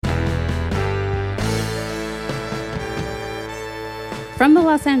From the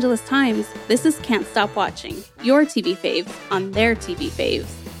Los Angeles Times, this is Can't Stop Watching, your TV faves on their TV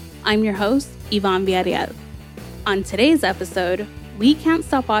faves. I'm your host, Yvonne Villarreal. On today's episode, we can't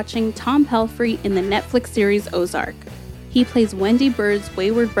stop watching Tom Pelphrey in the Netflix series Ozark. He plays Wendy Bird's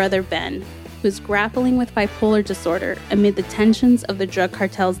wayward brother Ben, who is grappling with bipolar disorder amid the tensions of the drug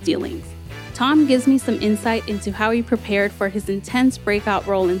cartel's dealings. Tom gives me some insight into how he prepared for his intense breakout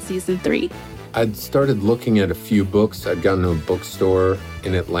role in season 3. I'd started looking at a few books. I'd gone to a bookstore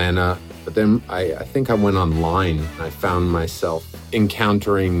in Atlanta, but then I think I went online. I found myself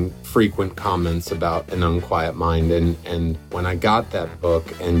encountering frequent comments about An Unquiet Mind. And when I got that book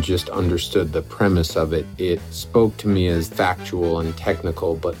and just understood the premise of it, it spoke to me as factual and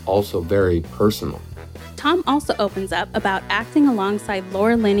technical, but also very personal. Tom also opens up about acting alongside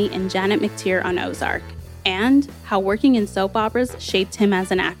Laura Linney and Janet McTeer on Ozark, and how working in soap operas shaped him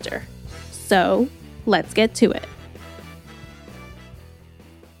as an actor. So, let's get to it.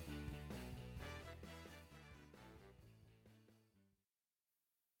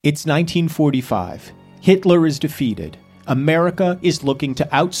 It's 1945. Hitler is defeated. America is looking to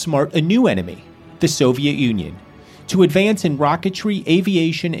outsmart a new enemy, the Soviet Union. To advance in rocketry,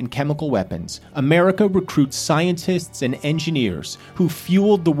 aviation, and chemical weapons, America recruits scientists and engineers who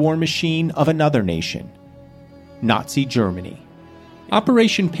fueled the war machine of another nation, Nazi Germany.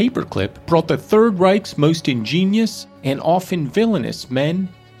 Operation Paperclip brought the Third Reich's most ingenious and often villainous men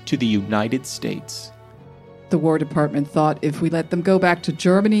to the United States. The War Department thought if we let them go back to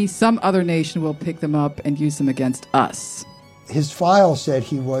Germany, some other nation will pick them up and use them against us. His file said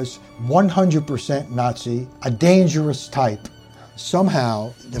he was 100% Nazi, a dangerous type.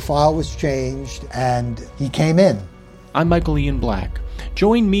 Somehow, the file was changed and he came in. I'm Michael Ian Black.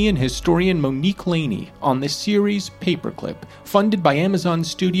 Join me and historian Monique Laney on the series Paperclip, funded by Amazon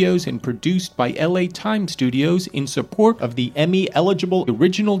Studios and produced by LA Times Studios in support of the Emmy-eligible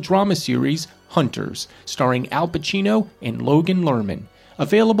original drama series Hunters, starring Al Pacino and Logan Lerman.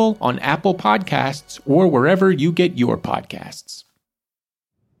 Available on Apple Podcasts or wherever you get your podcasts.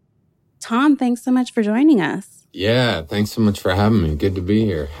 Tom, thanks so much for joining us. Yeah, thanks so much for having me. Good to be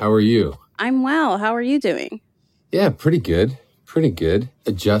here. How are you? I'm well. How are you doing? Yeah, pretty good. Pretty good.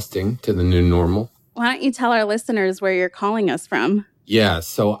 Adjusting to the new normal. Why don't you tell our listeners where you're calling us from? Yeah,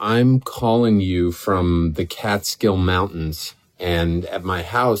 so I'm calling you from the Catskill Mountains. And at my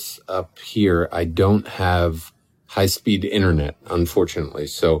house up here, I don't have high-speed internet, unfortunately.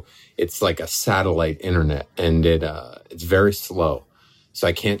 So it's like a satellite internet, and it's very slow. So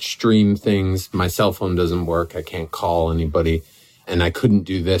I can't stream things. My cell phone doesn't work. I can't call anybody. And I couldn't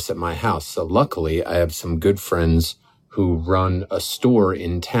do this at my house. So luckily, I have some good friends who run a store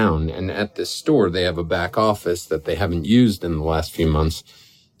in town. And at this store, they have a back office that they haven't used in the last few months.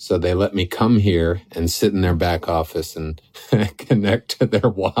 So they let me come here and sit in their back office and connect to their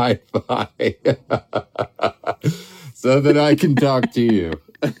Wi-Fi so that I can talk to you.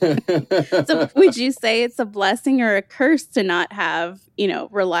 So would you say it's a blessing or a curse to not have,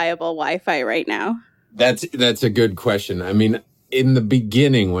 reliable Wi-Fi right now? That's a good question. I mean, in the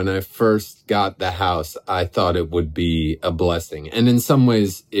beginning, when I first got the house, I thought it would be a blessing. And in some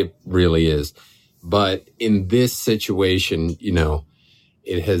ways, it really is. But in this situation,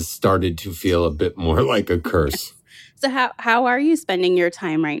 it has started to feel a bit more like a curse. So how are you spending your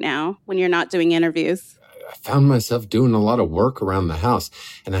time right now when you're not doing interviews? I found myself doing a lot of work around the house.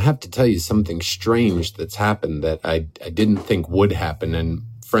 And I have to tell you something strange that's happened that I didn't think would happen. And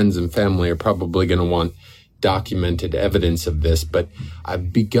friends and family are probably going to want documented evidence of this, but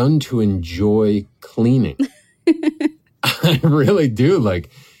I've begun to enjoy cleaning. I really do.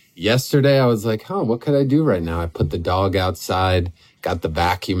 Like yesterday, I was like, what could I do right now? I put the dog outside, got the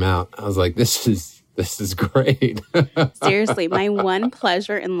vacuum out. I was like, this is great. Seriously, my one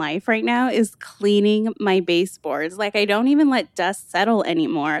pleasure in life right now is cleaning my baseboards. Like I don't even let dust settle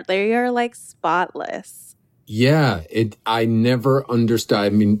anymore. They are like spotless. Yeah, I never understood. I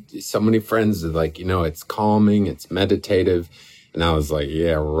mean, so many friends are like, it's calming, it's meditative. And I was like,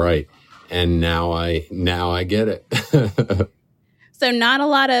 yeah, right. And now I get it. So not a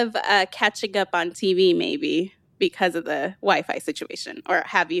lot of catching up on TV, maybe, because of the Wi-Fi situation. Or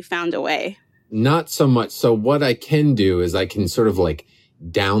have you found a way? Not so much. So what I can do is I can sort of like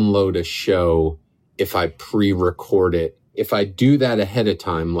download a show if I pre-record it. If I do that ahead of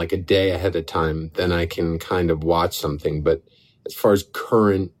time, like a day ahead of time, then I can kind of watch something. But as far as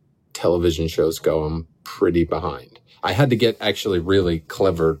current television shows go, I'm pretty behind. I had to get actually really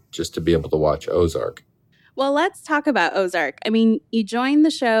clever just to be able to watch Ozark. Well, let's talk about Ozark. I mean, you joined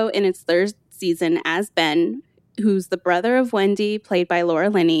the show in its third season as Ben, who's the brother of Wendy, played by Laura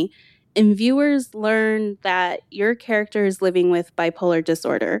Linney, and viewers learn that your character is living with bipolar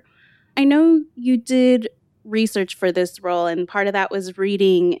disorder. I know you did research for this role, and part of that was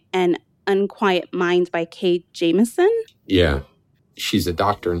reading An Unquiet Mind by Kay Jamison. Yeah. She's a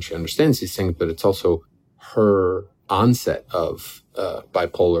doctor and she understands these things, but it's also her onset of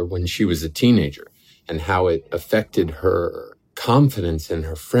bipolar when she was a teenager and how it affected her confidence in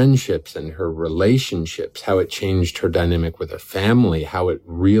her friendships and her relationships, how it changed her dynamic with her family, how it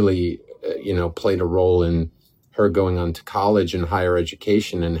really, played a role in her going on to college and higher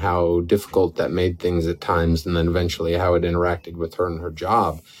education and how difficult that made things at times, and then eventually how it interacted with her and her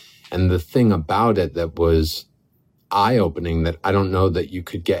job. And the thing about it that was eye-opening that I don't know that you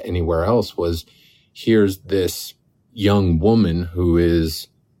could get anywhere else was, here's this young woman who is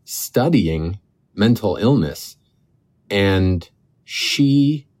studying mental illness and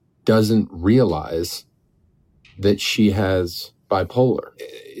she doesn't realize that she has bipolar.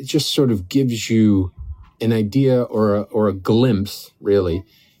 It just sort of gives you an idea or a glimpse, really,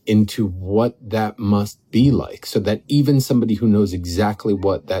 into what that must be like, so that even somebody who knows exactly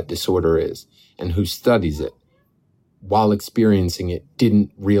what that disorder is and who studies it, while experiencing it,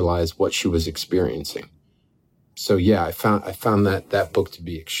 didn't realize what she was experiencing. So yeah, I found that book to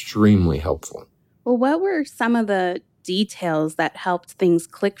be extremely helpful. Well, what were some of the details that helped things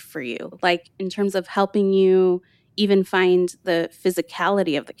click for you? Like in terms of helping you even find the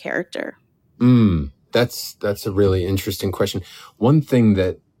physicality of the character? That's a really interesting question. One thing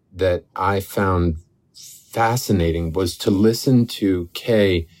that I found fascinating was to listen to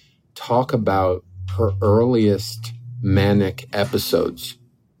Kay talk about her earliest manic episodes.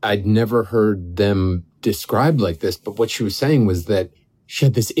 I'd never heard them described like this, but what she was saying was that she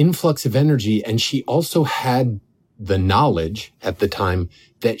had this influx of energy, and she also had the knowledge at the time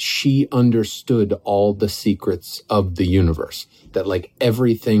that she understood all the secrets of the universe, that like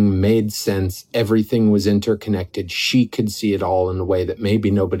everything made sense, everything was interconnected. She could see it all in a way that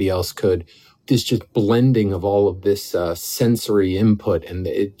maybe nobody else could. This just blending of all of this sensory input, and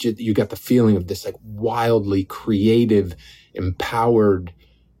you got the feeling of this like wildly creative, empowered,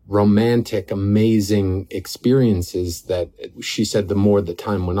 romantic, amazing experiences that she said the more the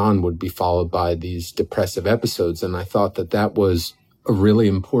time went on would be followed by these depressive episodes. And I thought that was a really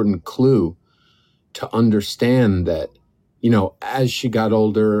important clue to understand that, as she got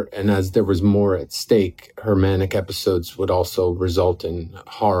older and as there was more at stake, her manic episodes would also result in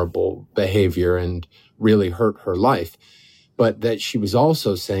horrible behavior and really hurt her life. But that she was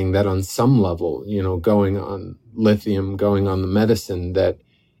also saying that on some level, going on lithium, going on the medicine, that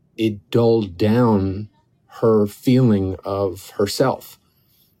it dulled down her feeling of herself.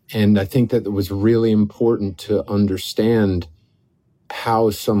 And I think that it was really important to understand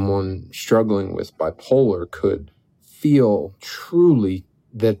how someone struggling with bipolar could feel truly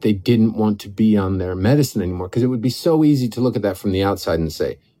that they didn't want to be on their medicine anymore. Because it would be so easy to look at that from the outside and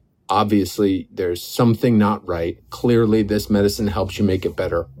say, obviously, there's something not right. Clearly, this medicine helps you make it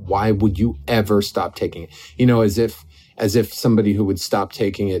better. Why would you ever stop taking it? As if somebody who would stop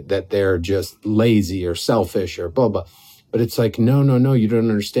taking it, that they're just lazy or selfish or blah, blah. But it's like, no, you don't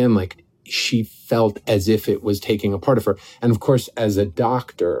understand. Like, she felt as if it was taking a part of her. And of course, as a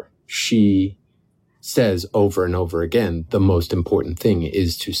doctor, she says over and over again, the most important thing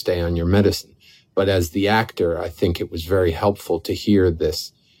is to stay on your medicine. But as the actor, I think it was very helpful to hear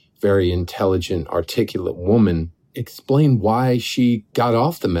this very intelligent, articulate woman explain why she got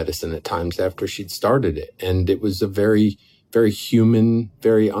off the medicine at times after she'd started it. And it was a very, very human,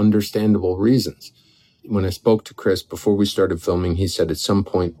 very understandable reasons. When I spoke to Chris before we started filming, he said at some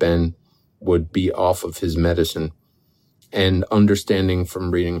point Ben would be off of his medicine. And understanding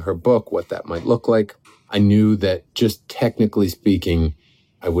from reading her book what that might look like, I knew that just technically speaking,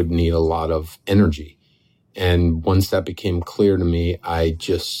 I would need a lot of energy. And once that became clear to me, I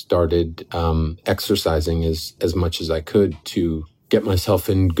just started exercising as much as I could to get myself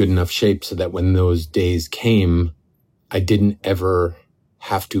in good enough shape so that when those days came, I didn't ever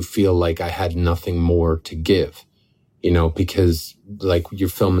have to feel like I had nothing more to give, because like you're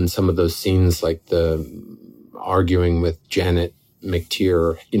filming some of those scenes, like the arguing with Janet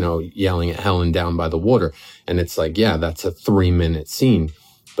McTeer, yelling at Helen down by the water. And it's like, yeah, that's a 3-minute scene.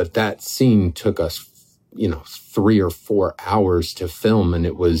 But that scene took us 3 or 4 hours to film, and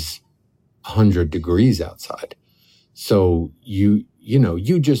it was 100 degrees outside. So you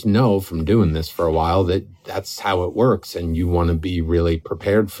just know from doing this for a while that that's how it works, and you want to be really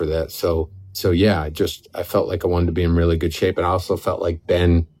prepared for that. So yeah, I felt like I wanted to be in really good shape. And I also felt like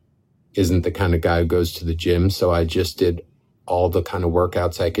Ben isn't the kind of guy who goes to the gym. So I just did all the kind of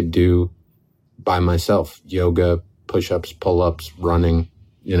workouts I could do by myself: yoga, push-ups, pull-ups, running,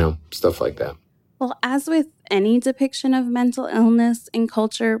 stuff like that. Well, as with any depiction of mental illness in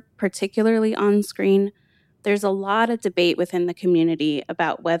culture, particularly on screen, there's a lot of debate within the community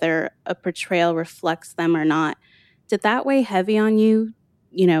about whether a portrayal reflects them or not. Did that weigh heavy on you,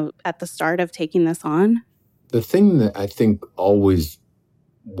 at the start of taking this on? The thing that I think always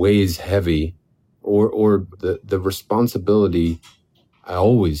weighs heavy, or the responsibility I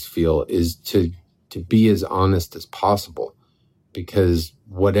always feel, is to be as honest as possible. Because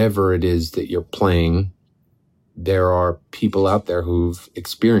whatever it is that you're playing, there are people out there who've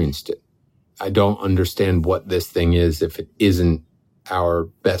experienced it. I don't understand what this thing is if it isn't our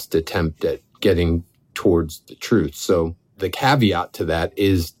best attempt at getting towards the truth. So the caveat to that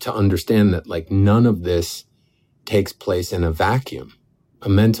is to understand that none of this takes place in a vacuum. A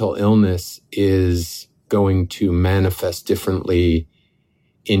mental illness is going to manifest differently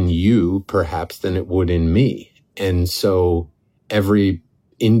in you, perhaps, than it would in me. And so every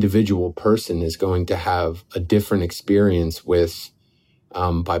individual person is going to have a different experience with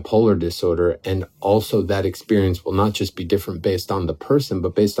bipolar disorder. And also that experience will not just be different based on the person,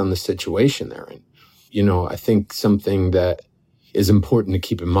 but based on the situation they're in. I think something that is important to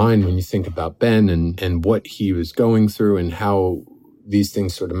keep in mind when you think about Ben and what he was going through and how these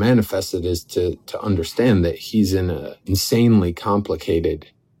things sort of manifested is to understand that he's in a insanely complicated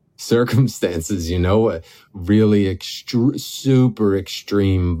circumstances, really super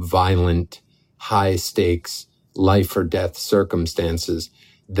extreme, violent, high stakes, life or death circumstances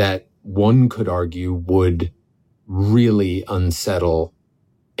that one could argue would really unsettle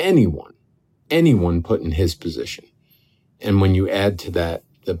anyone put in his position. And when you add to that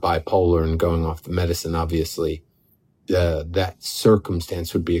the bipolar and going off the medicine, obviously, that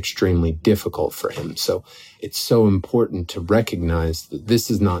circumstance would be extremely difficult for him. So it's so important to recognize that this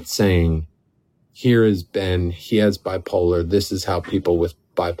is not saying, here is Ben, he has bipolar, this is how people with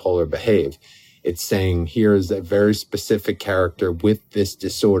bipolar behave. It's saying, here is a very specific character with this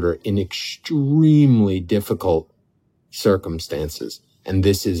disorder in extremely difficult circumstances. And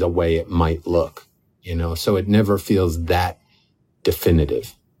this is a way it might look, so it never feels that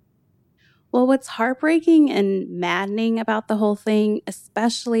definitive. Well, what's heartbreaking and maddening about the whole thing,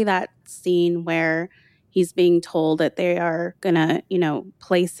 especially that scene where he's being told that they are going to,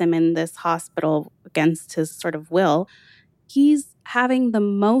 place him in this hospital against his sort of will, he's having the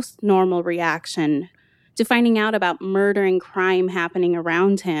most normal reaction to finding out about murder and crime happening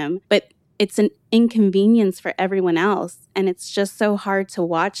around him. But it's an inconvenience for everyone else. And it's just so hard to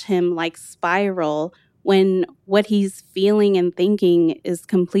watch him spiral when what he's feeling and thinking is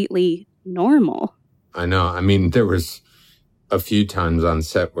completely normal. I know. I mean, there was a few times on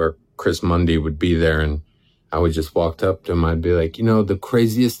set where Chris Mundy would be there and I would just walk up to him. I'd be like, the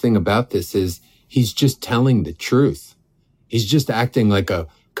craziest thing about this is he's just telling the truth. He's just acting like a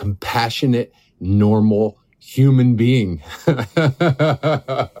compassionate, normal human being.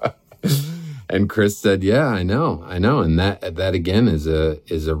 And Chris said, yeah, I know. And that again is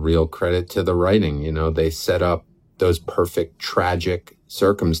a real credit to the writing. They set up those perfect tragic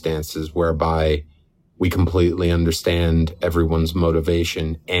circumstances whereby we completely understand everyone's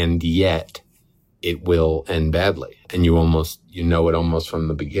motivation, and yet it will end badly. And you know it almost from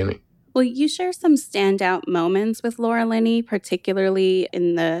the beginning. Well, you share some standout moments with Laura Linney, particularly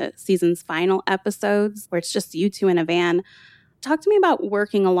in the season's final episodes where it's just you two in a van. Talk to me about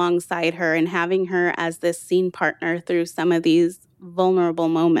working alongside her and having her as this scene partner through some of these vulnerable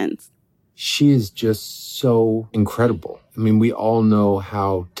moments. She is just so incredible. I mean, we all know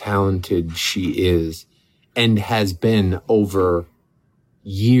how talented she is and has been over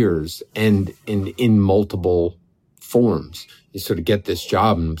years and in multiple forms. You sort of get this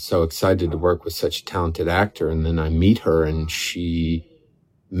job and I'm so excited to work with such a talented actor. And then I meet her and she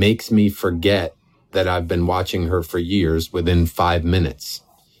makes me forget that I've been watching her for years within 5 minutes.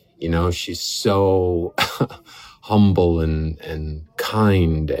 She's so humble and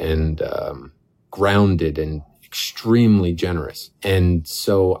kind and grounded and extremely generous. And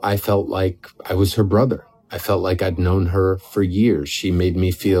so I felt like I was her brother. I felt like I'd known her for years. She made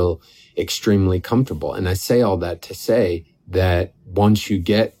me feel extremely comfortable. And I say all that to say that once you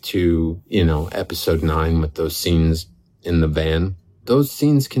get to, episode 9 with those scenes in the van, those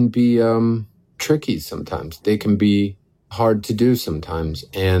scenes can be tricky sometimes. They can be hard to do sometimes.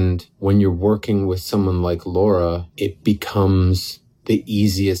 And when you're working with someone like Laura, it becomes the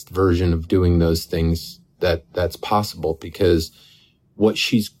easiest version of doing those things that's possible, because what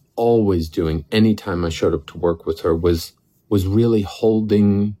she's always doing anytime I showed up to work with her was really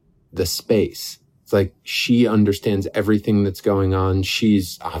holding the space. It's like she understands everything that's going on.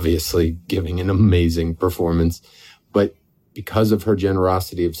 She's obviously giving an amazing performance, but because of her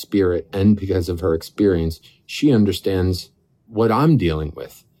generosity of spirit and because of her experience, she understands what I'm dealing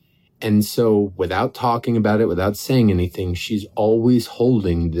with. And so without talking about it, without saying anything, she's always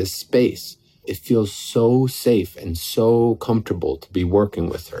holding this space. It feels so safe and so comfortable to be working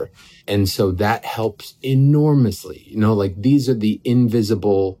with her. And so that helps enormously. Like these are the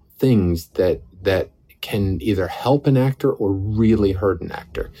invisible things that can either help an actor or really hurt an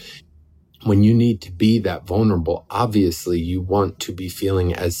actor. When you need to be that vulnerable, obviously you want to be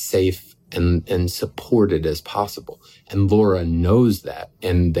feeling as safe and supported as possible. And Laura knows that,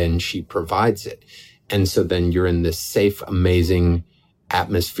 and then she provides it. And so then you're in this safe, amazing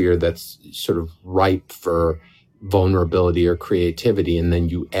atmosphere that's sort of ripe for vulnerability or creativity. And then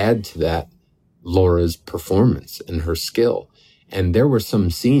you add to that Laura's performance and her skill. And there were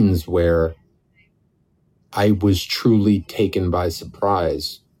some scenes where I was truly taken by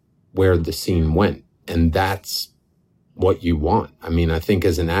surprise where the scene went. And that's what you want. I mean, I think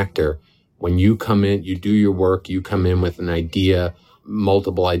as an actor, when you come in, you do your work, you come in with an idea,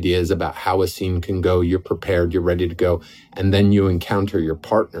 multiple ideas about how a scene can go, you're prepared, you're ready to go, and then you encounter your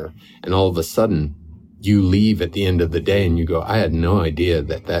partner, and all of a sudden, you leave at the end of the day and you go, I had no idea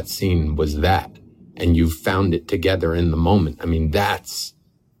that scene was that, and you found it together in the moment. I mean, that's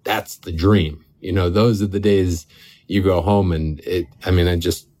the dream. Those are the days you go home and I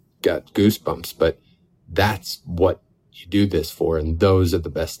just got goosebumps, but that's what you do this for, and those are the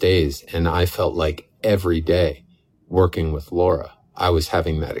best days. And I felt like every day working with Laura, I was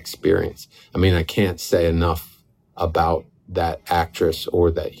having that experience. I mean, I can't say enough about that actress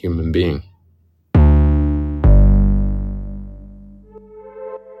or that human being.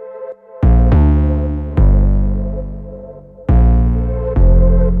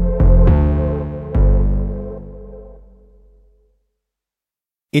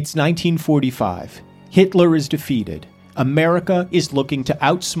 It's 1945. Hitler is defeated. America is looking to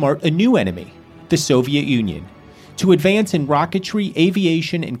outsmart a new enemy, the Soviet Union. To advance in rocketry,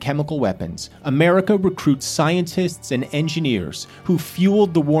 aviation, and chemical weapons, America recruits scientists and engineers who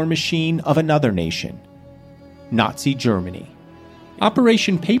fueled the war machine of another nation, Nazi Germany.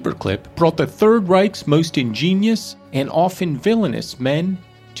 Operation Paperclip brought the Third Reich's most ingenious and often villainous men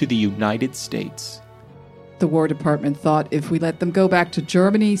to the United States. The War Department thought if we let them go back to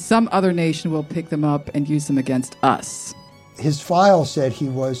Germany, some other nation will pick them up and use them against us. His file said he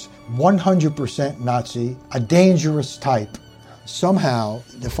was 100% Nazi, a dangerous type. Somehow,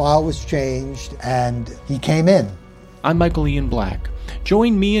 the file was changed and he came in. I'm Michael Ian Black.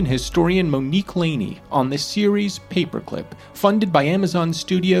 Join me and historian Monique Laney on the series Paperclip, funded by Amazon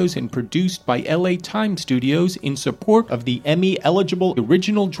Studios and produced by LA Times Studios in support of the Emmy-eligible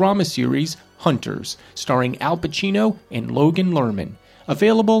original drama series Hunters, starring Al Pacino and Logan Lerman.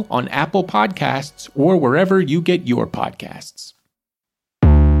 Available on Apple Podcasts or wherever you get your podcasts.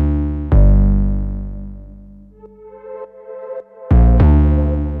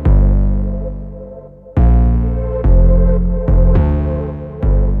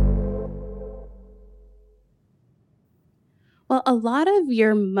 Well, a lot of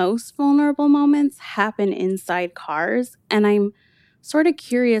your most vulnerable moments happen inside cars, and I'm sort of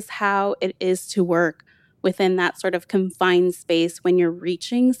curious how it is to work within that sort of confined space when you're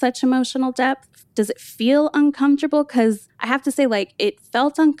reaching such emotional depth. Does it feel uncomfortable? Because I have to say, it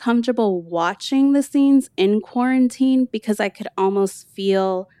felt uncomfortable watching the scenes in quarantine because I could almost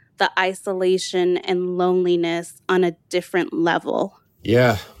feel the isolation and loneliness on a different level.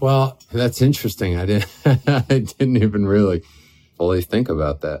 Yeah, well, that's interesting. I didn't even really fully think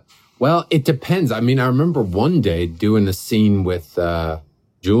about that. Well, it depends. I mean, I remember one day doing a scene with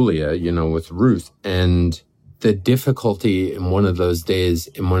Julia, with Ruth, and the difficulty in one of those days,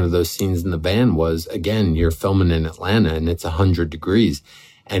 in one of those scenes in the van was, again, you're filming in Atlanta and it's 100 degrees.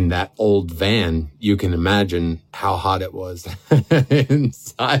 And that old van, you can imagine how hot it was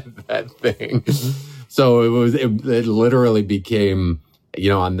inside that thing. So it literally became,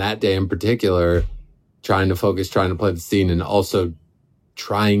 on that day in particular, trying to focus, trying to play the scene, and also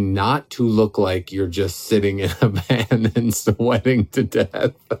trying not to look like you're just sitting in a van and sweating to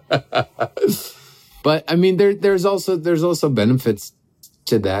death. But I mean, there's also benefits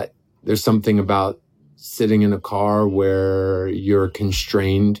to that. There's something about sitting in a car where you're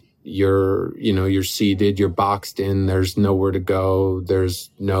constrained, you're seated, you're boxed in, there's nowhere to go, there's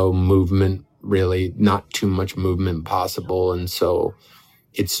no movement, really, not too much movement possible. And so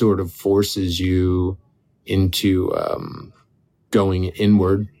it sort of forces you into going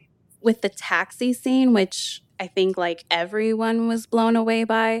inward. With the taxi scene, which I think everyone was blown away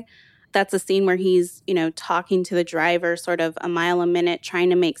by, that's a scene where he's, talking to the driver sort of a mile a minute, trying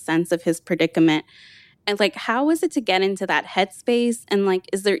to make sense of his predicament. And like, how was it to get into that headspace? And like,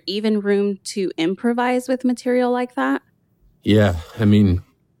 is there even room to improvise with material like that? Yeah, I mean,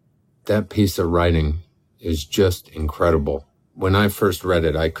 that piece of writing is just incredible. When I first read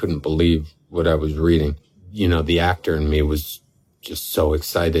it, I couldn't believe what I was reading. You know, the actor in me was just so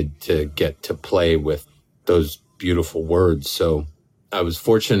excited to get to play with those beautiful words. So I was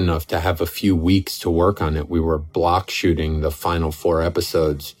fortunate enough to have a few weeks to work on it. We were block shooting the final 4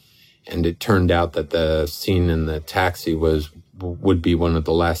 episodes, and it turned out that the scene in the taxi would be one of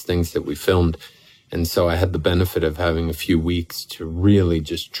the last things that we filmed. And so I had the benefit of having a few weeks to really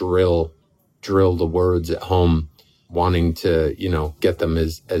just drill the words at home, wanting to, you know, get them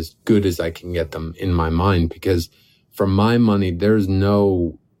as good as I can get them in my mind. Because for my money, there's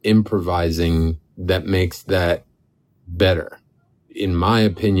no improvising that makes that better. In my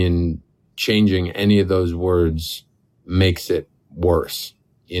opinion, changing any of those words makes it worse.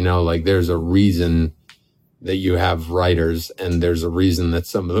 You know, like there's a reason that you have writers, and there's a reason that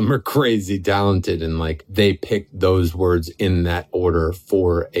some of them are crazy talented, and like they pick those words in that order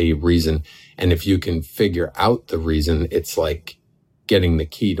for a reason. And if you can figure out the reason, it's like getting the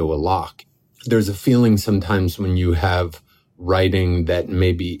key to a lock. There's a feeling sometimes when you have writing that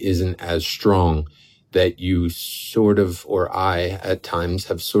maybe isn't as strong, that you sort of, or I at times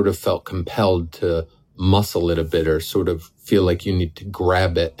have sort of felt compelled to muscle it a bit, or sort of feel like you need to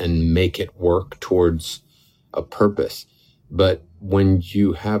grab it and make it work towards a purpose. But when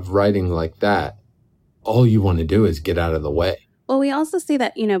you have writing like that, all you want to do is get out of the way. Well, we also see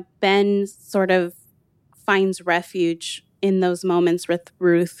that, you know, Ben sort of finds refuge in those moments with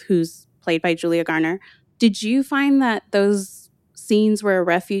Ruth, who's played by Julia Garner. Did you find that those scenes were a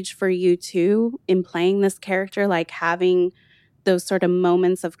refuge for you too in playing this character, like having those sort of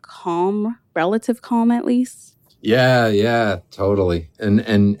moments of calm, relative calm at least? Yeah, totally.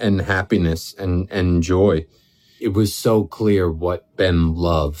 And happiness and joy. It was so clear what Ben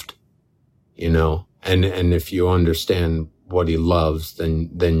loved, you know, and if you understand what he loves,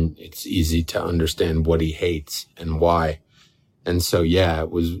 then it's easy to understand what he hates and why. And so, yeah, it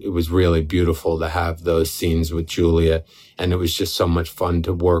was really beautiful to have those scenes with Julia. And it was just so much fun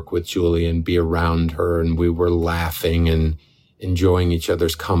to work with Julia and be around her. And we were laughing and enjoying each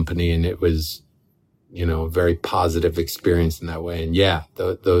other's company. And it was, you know, a very positive experience in that way. And yeah,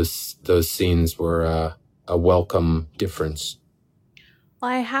 those scenes were a welcome difference. Well,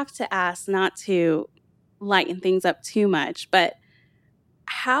 I have to ask, not to lighten things up too much, but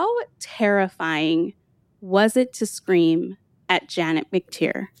how terrifying was it to scream at Janet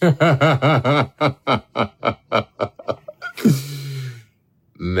McTeer?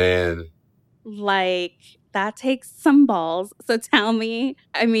 Man. Like, that takes some balls. So tell me,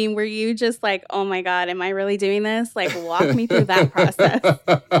 I mean, were you just like, oh my God, am I really doing this? Like, walk me through that process.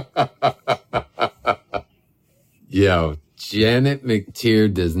 Yo, Janet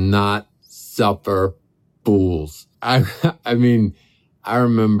McTeer does not suffer fools. I mean, I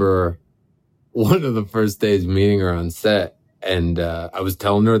remember one of the first days meeting her on set, and I was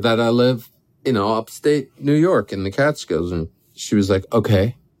telling her that I live, you know, upstate New York in the Catskills, and she was like,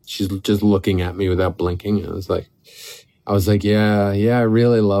 okay. She's just looking at me without blinking. I was like, yeah, I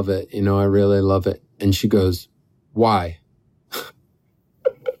really love it. You know, I really love it. And she goes, why?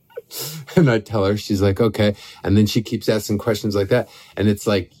 And I tell her, she's like, okay. And then she keeps asking questions like that. And it's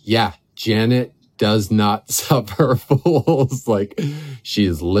like, yeah, Janet does not suffer fools. Like, she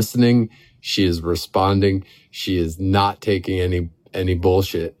is listening. She is responding. She is not taking any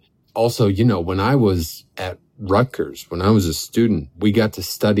bullshit. Also, you know, when I was at Rutgers, when I was a student, we got to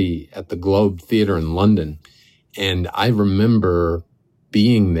study at the Globe Theatre in London. And I remember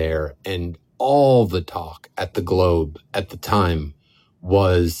being there, and all the talk at the Globe at the time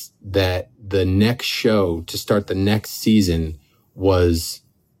was that the next show to start the next season was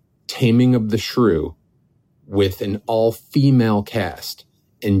Taming of the Shrew with an all-female cast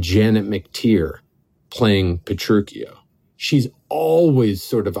and Janet McTeer playing Petruchio. She's always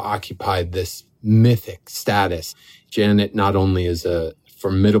sort of occupied this mythic status. Janet not only is a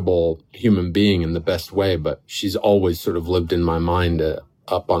formidable human being in the best way, but she's always sort of lived in my mind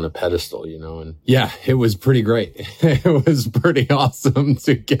up on a pedestal, you know. And yeah, it was pretty great. It was pretty awesome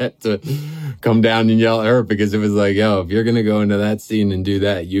to get to come down and yell at her, because it was like, yo, if you're going to go into that scene and do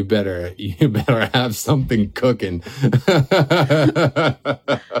that, you better have something cooking.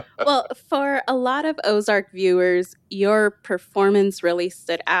 Well, for a lot of Ozark viewers, your performance really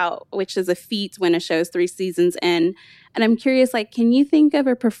stood out, which is a feat when a show's 3 seasons in. And I'm curious, like, can you think of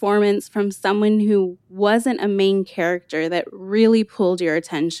a performance from someone who wasn't a main character that really pulled your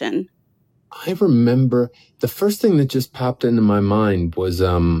attention? I remember the first thing that just popped into my mind was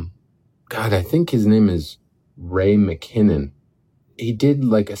God, I think his name is Ray McKinnon. He did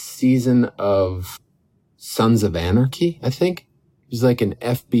like a season of Sons of Anarchy, I think. He's like an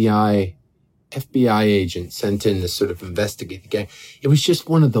FBI agent sent in to sort of investigate the gang. It was just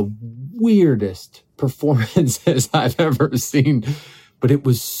one of the weirdest performances I've ever seen, but it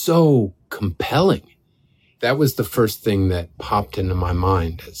was so compelling. That was the first thing that popped into my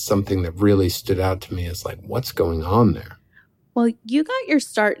mind as something that really stood out to me as like, what's going on there? Well, you got your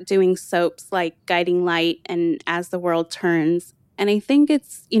start doing soaps like Guiding Light and As the World Turns. And I think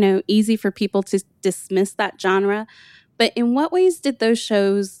it's, easy for people to dismiss that genre. But in what ways did those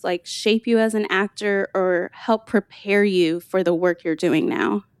shows like shape you as an actor or help prepare you for the work you're doing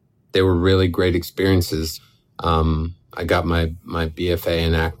now? They were really great experiences. I got my BFA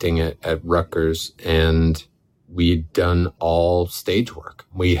in acting at Rutgers, and we'd done all stage work.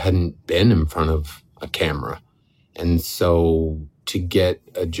 We hadn't been in front of a camera. And so to get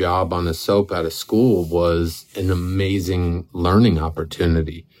a job on a soap out of school was an amazing learning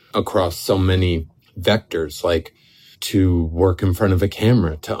opportunity across so many vectors, like to work in front of a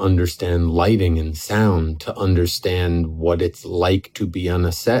camera, to understand lighting and sound, to understand what it's like to be on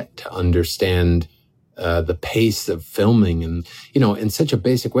a set, to understand the pace of filming, and, in such a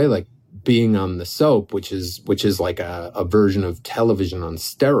basic way, like being on the soap, which is like a version of television on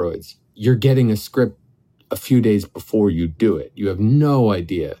steroids. You're getting a script a few days before you do it. You have no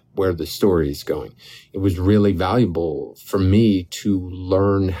idea where the story is going. It was really valuable for me to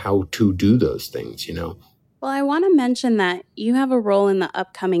learn how to do those things, Well, I want to mention that you have a role in the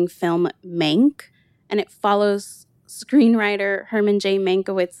upcoming film Mank, and it follows screenwriter Herman J.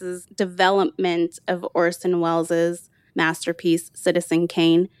 Mankiewicz's development of Orson Welles' masterpiece, Citizen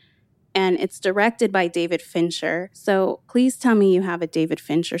Kane, and it's directed by David Fincher. So please tell me you have a David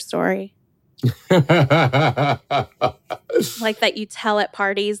Fincher story. Like that you tell at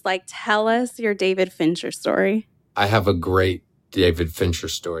parties, like tell us your David Fincher story. I have a great David Fincher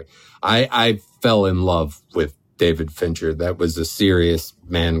story. I fell in love with David Fincher. That was a serious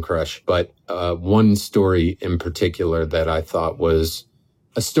man crush. But one story in particular that I thought was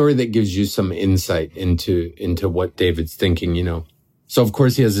a story that gives you some insight into what David's thinking, So, of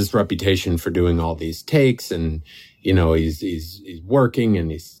course, he has this reputation for doing all these takes, and, he's working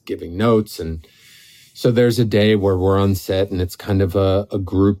and he's giving notes. And so there's a day where we're on set and it's kind of a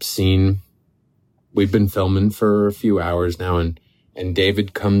group scene. We've been filming for a few hours now, and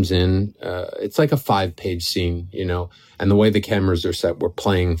David comes in. It's like a 5-page scene, and the way the cameras are set, we're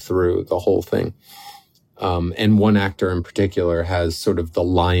playing through the whole thing. And one actor in particular has sort of the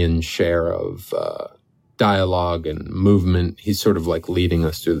lion's share of dialogue and movement. He's sort of like leading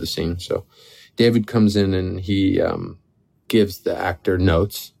us through the scene. So David comes in and he gives the actor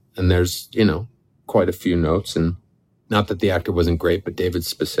notes, and there's, quite a few notes, and not that the actor wasn't great, but David's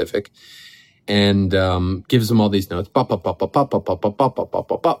specific. And gives him all these notes,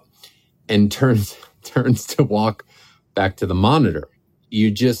 and turns to walk back to the monitor.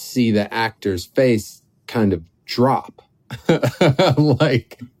 You just see the actor's face kind of drop.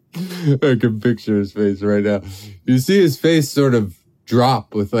 Like, I can picture his face right now. You see his face sort of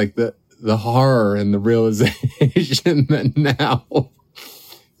drop with like the horror and the realization that now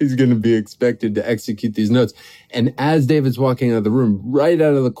he's going to be expected to execute these notes. And as David's walking out of the room, right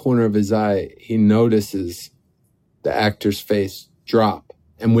out of the corner of his eye, he notices the actor's face drop.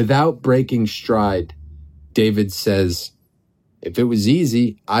 And without breaking stride, David says, "If it was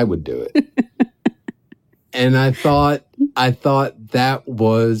easy, I would do it." And I thought that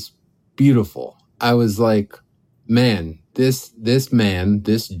was beautiful. I was like, man, this man,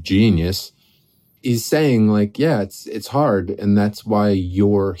 this genius, he's saying like, yeah, it's hard, and that's why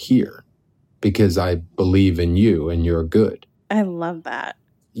you're here, because I believe in you and you're good. I love that.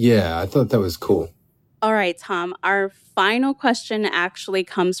 Yeah, I thought that was cool. All right, Tom, our final question actually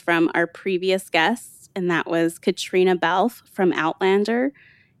comes from our previous guest, and that was Katrina Balfe from Outlander.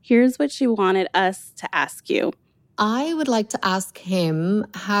 Here's what she wanted us to ask you. I would like to ask him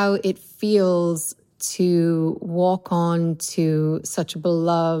how it feels to walk on to such a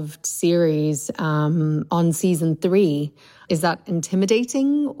beloved series on season 3. Is that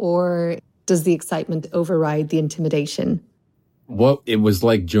intimidating, or does the excitement override the intimidation? What it was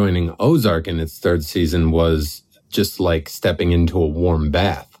like joining Ozark in its 3rd season was just like stepping into a warm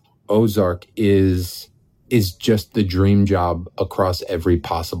bath. Ozark is just the dream job across every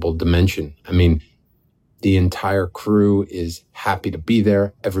possible dimension. I mean, the entire crew is happy to be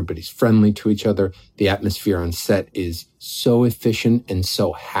there. Everybody's friendly to each other. The atmosphere on set is so efficient and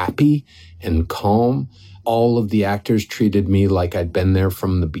so happy and calm. All of the actors treated me like I'd been there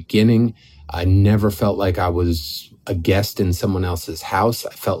from the beginning. I never felt like I was a guest in someone else's house.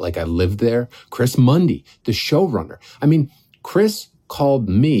 I felt like I lived there. Chris Mundy, the showrunner. I mean, Chris called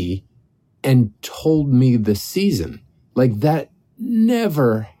me and told me the season. Like, that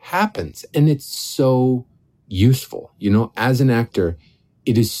never happens. And it's so useful. You know, as an actor,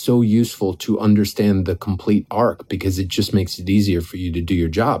 it is so useful to understand the complete arc because it just makes it easier for you to do your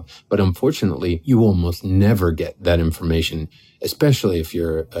job. But unfortunately, you almost never get that information, especially if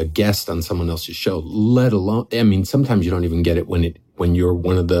you're a guest on someone else's show, let alone, I mean, sometimes you don't even get it when you're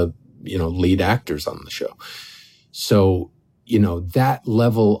one of the, lead actors on the show. So, that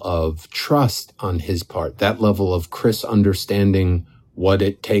level of trust on his part, that level of Chris understanding what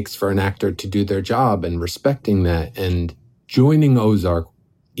it takes for an actor to do their job and respecting that, and joining Ozark,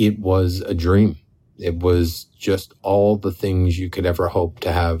 it was a dream. It was just all the things you could ever hope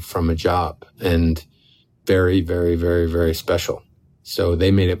to have from a job, and very, very, very, very special. So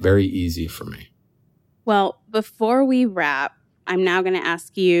they made it very easy for me. Well, before we wrap, I'm now going to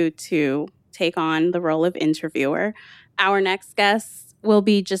ask you to take on the role of interviewer. Our next guest will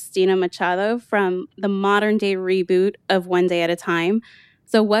be Justina Machado from the modern day reboot of One Day at a Time.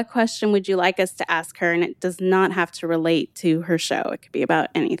 So what question would you like us to ask her? And it does not have to relate to her show. It could be about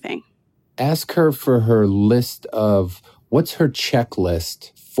anything. Ask her for her list of what's her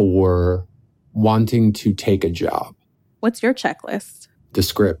checklist for wanting to take a job. What's your checklist? The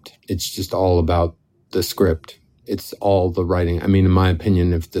script. It's just all about the script. It's all the writing. I mean, in my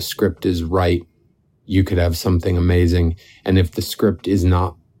opinion, if the script is right, you could have something amazing. And if the script is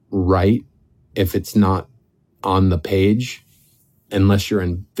not right, if it's not on the page, unless you're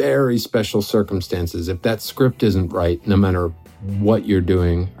in very special circumstances, if that script isn't right, no matter what you're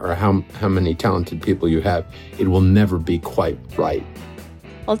doing or how many talented people you have, it will never be quite right.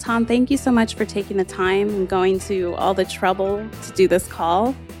 Well, Tom, thank you so much for taking the time and going to all the trouble to do this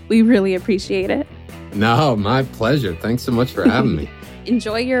call. We really appreciate it. No, my pleasure. Thanks so much for having me.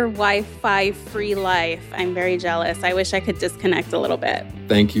 Enjoy your Wi-Fi free life. I'm very jealous. I wish I could disconnect a little bit.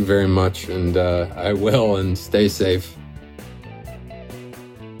 Thank you very much, and I will, and stay safe.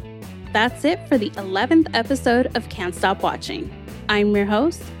 That's it for the 11th episode of Can't Stop Watching. I'm your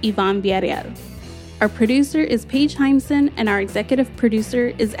host, Yvonne Villarreal. Our producer is Paige Heimson, and our executive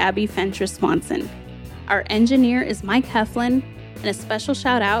producer is Abby Fentress-Swanson. Our engineer is Mike Heflin, and a special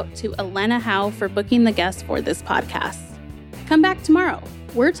shout out to Elena Howe for booking the guest for this podcast. Come back tomorrow.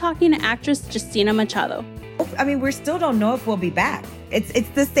 We're talking to actress Justina Machado. I mean, we still don't know if we'll be back. It's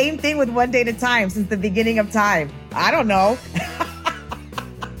the same thing with One Day at a Time since the beginning of time. I don't know.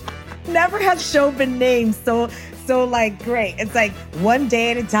 Never has show been named so like great. It's like One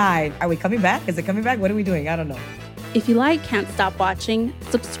Day at a Time. Are we coming back? Is it coming back? What are we doing? I don't know. If you like Can't Stop Watching,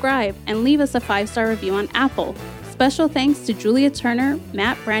 subscribe and leave us a 5-star review on Apple. Special thanks to Julia Turner,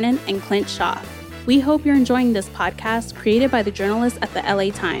 Matt Brennan, and Clint Shaw. We hope you're enjoying this podcast created by the journalists at the LA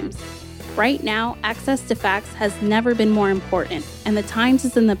Times. Right now, access to facts has never been more important, and the Times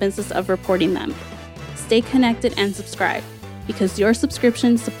is in the business of reporting them. Stay connected and subscribe, because your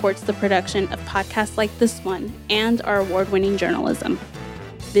subscription supports the production of podcasts like this one and our award-winning journalism.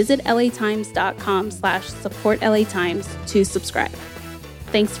 Visit latimes.com/supportLAtimes to subscribe.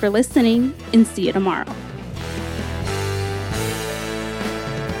 Thanks for listening, and see you tomorrow.